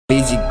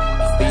Beezy.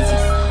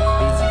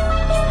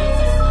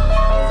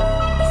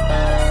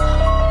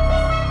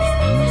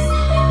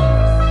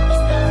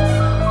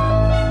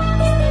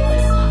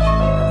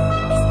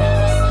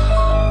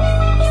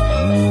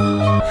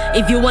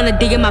 If you wanna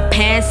dig in my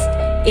past,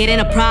 it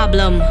ain't a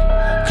problem.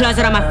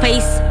 Closet on my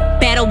face,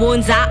 battle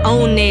wounds, I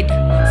own it.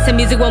 Some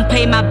music won't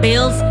pay my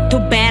bills, too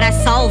bad I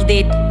solved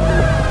it.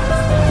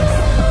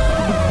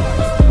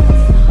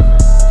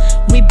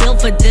 We built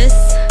for this,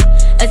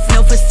 it's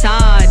no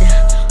facade.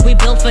 We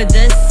built for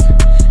this,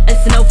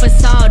 it's no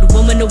facade.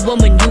 Woman to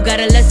woman, you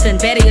gotta listen,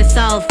 better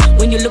yourself.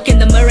 When you look in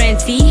the mirror and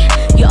see,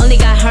 you only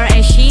got her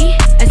and she,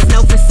 it's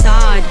no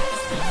facade.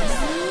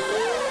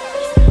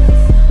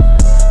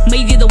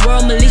 Maybe the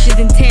world malicious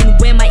intent,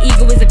 where my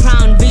ego is a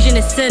crown, vision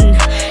is sin.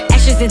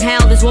 Ashes in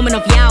hell, this woman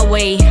of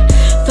Yahweh.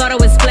 Thought I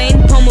was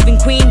plain, palm moving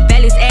queen,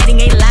 values adding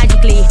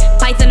illogically.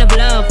 Python of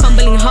love,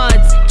 fumbling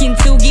hearts,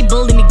 kintsugi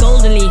building me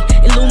goldenly.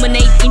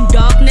 Illuminate in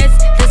darkness,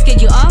 let's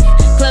get you off.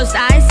 Closed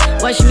eyes,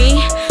 watch me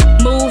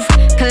move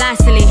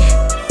colossally.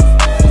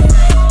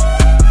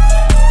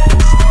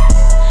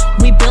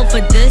 We built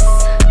for this,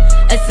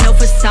 it's no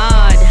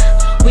facade.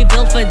 We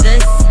built for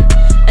this,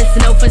 it's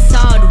no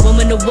facade.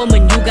 Woman to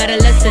woman, you gotta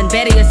listen,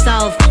 better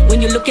yourself.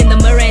 When you look in the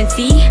mirror and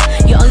see,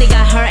 you only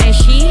got her and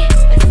she.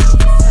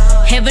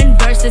 Heaven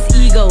versus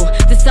ego,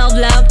 the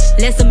self-love,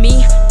 less of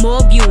me, more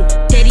of you.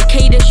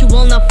 Dedicated, she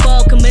will not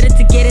fall, committed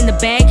to get in the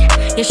bag.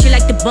 Yeah, she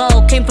like the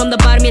ball, came from the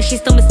bottom, yeah, she's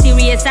still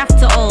mysterious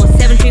after all.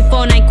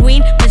 7349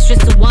 queen, mistress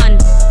to one.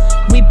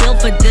 We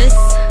built for this,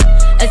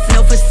 it's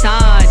no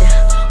facade.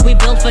 We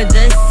built for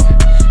this,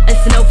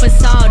 it's no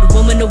facade.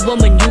 Woman to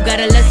woman, you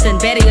gotta listen,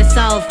 better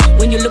yourself.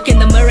 When you look in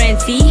the mirror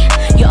and see,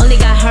 you only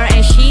got her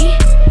and she.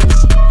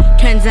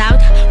 Turns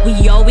out,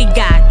 we all we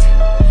got.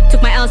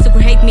 Took my L's to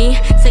hate me,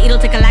 so it'll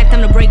take a lifetime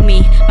to break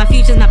me. My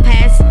future's my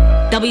past,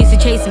 W used to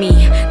chase me.